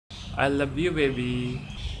I love you baby.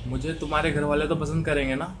 मुझे तुम्हारे घर वाले तो पसंद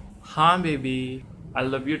करेंगे ना? हाँ baby, I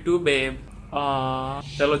love you to babe.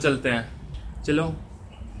 चलो चलते हैं, चलो।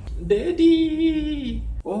 डैडी।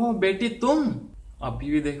 ओह बेटी तुम, अभी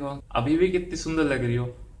भी देखो, अभी भी कितनी सुंदर लग रही हो,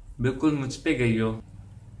 बिल्कुल मुझ पे गई हो।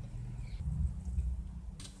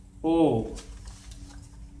 ओ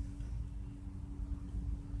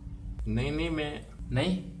नहीं नहीं, मैं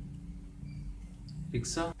नहीं।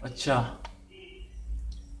 रिक्शा? अच्छा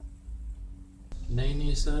नहीं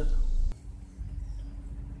नहीं सर।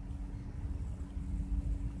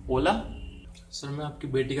 ओला? सर मैं आपकी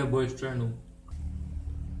बेटी का बॉयफ्रेंड हूं।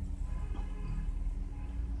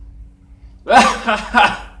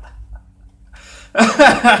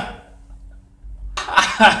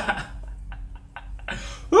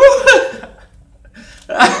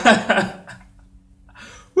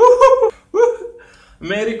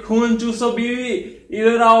 मेरी खून चूसो बीवी,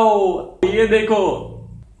 इधर आओ, ये देखो।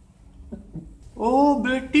 ओ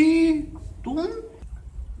बेटी तुम,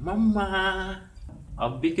 मम्मा।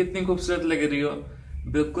 अब भी कितनी खूबसूरत लग रही हो,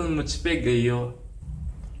 बिल्कुल मुझ पे गई हो।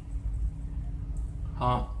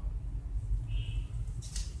 हाँ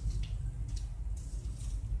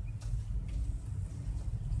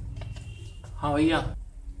हाँ भैया।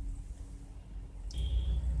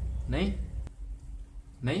 नहीं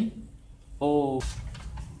नहीं। ओ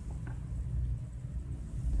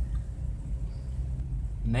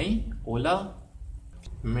नहीं ओला,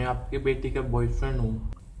 मैं आपके बेटी का बॉयफ्रेंड हूं।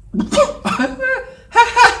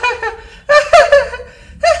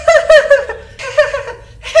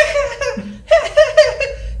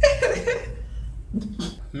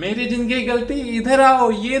 मेरी जिंदगी की गलती, इधर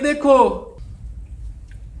आओ, ये देखो।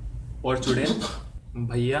 और चुड़ैल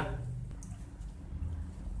भैया।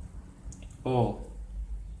 ओ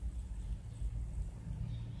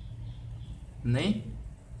नहीं,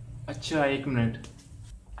 अच्छा एक मिनट।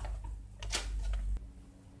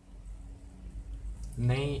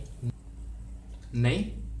 नहीं नहीं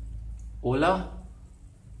ओला,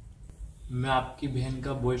 मैं आपकी बहन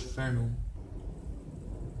का बॉयफ्रेंड हूं।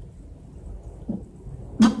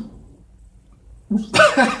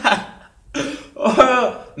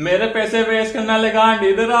 मेरे पैसे वेस्ट करना लगा,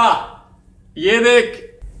 इधर आ, ये देख।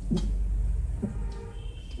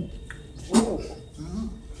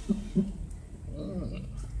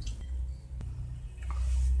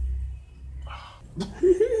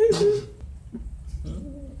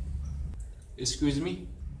 Excuse me.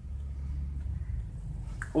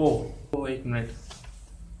 ओ एक मिनट।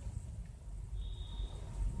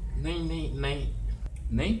 नहीं नहीं नहीं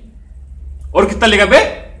नहीं। और कितना लेगा बे?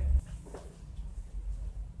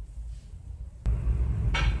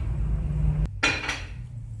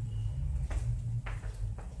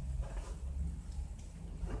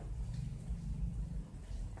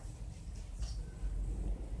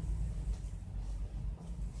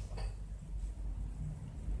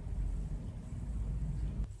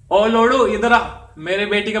 ओ लोड़ू इधर आ, मेरे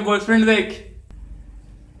बेटी का बॉयफ्रेंड देख।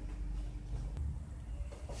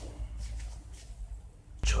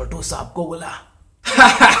 छोटू साहब को बुला।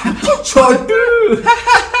 छोटू।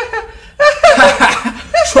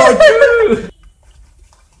 छोटू।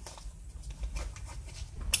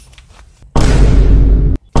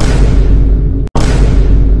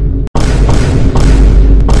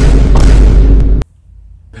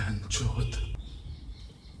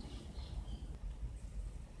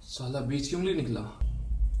 साला बीच की उंगली निकला,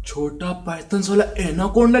 छोटा पाइथन साला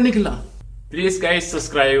एनाकोंडा निकला। Please guys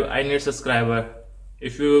subscribe, I need subscriber.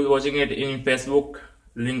 If you watching it in Facebook,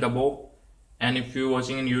 link above, and if you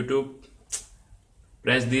watching in YouTube,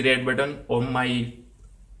 press the red button on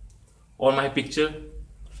my picture.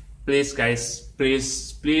 Please guys, please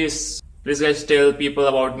guys, tell people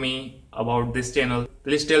about me, about this channel.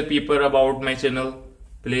 Please tell people about my channel.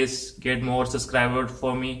 Please get more subscribers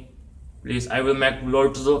for me. Please, I will make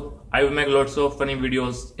lots of funny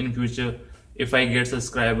videos in future if I get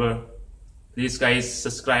subscriber. Please guys,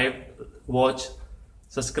 subscribe, watch,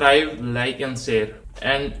 subscribe, like and share,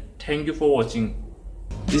 and thank you for watching.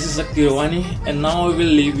 This is Shakti Rawani, and now I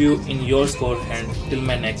will leave you in your score hand till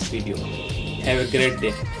my next video. Have a great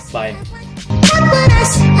day. Bye.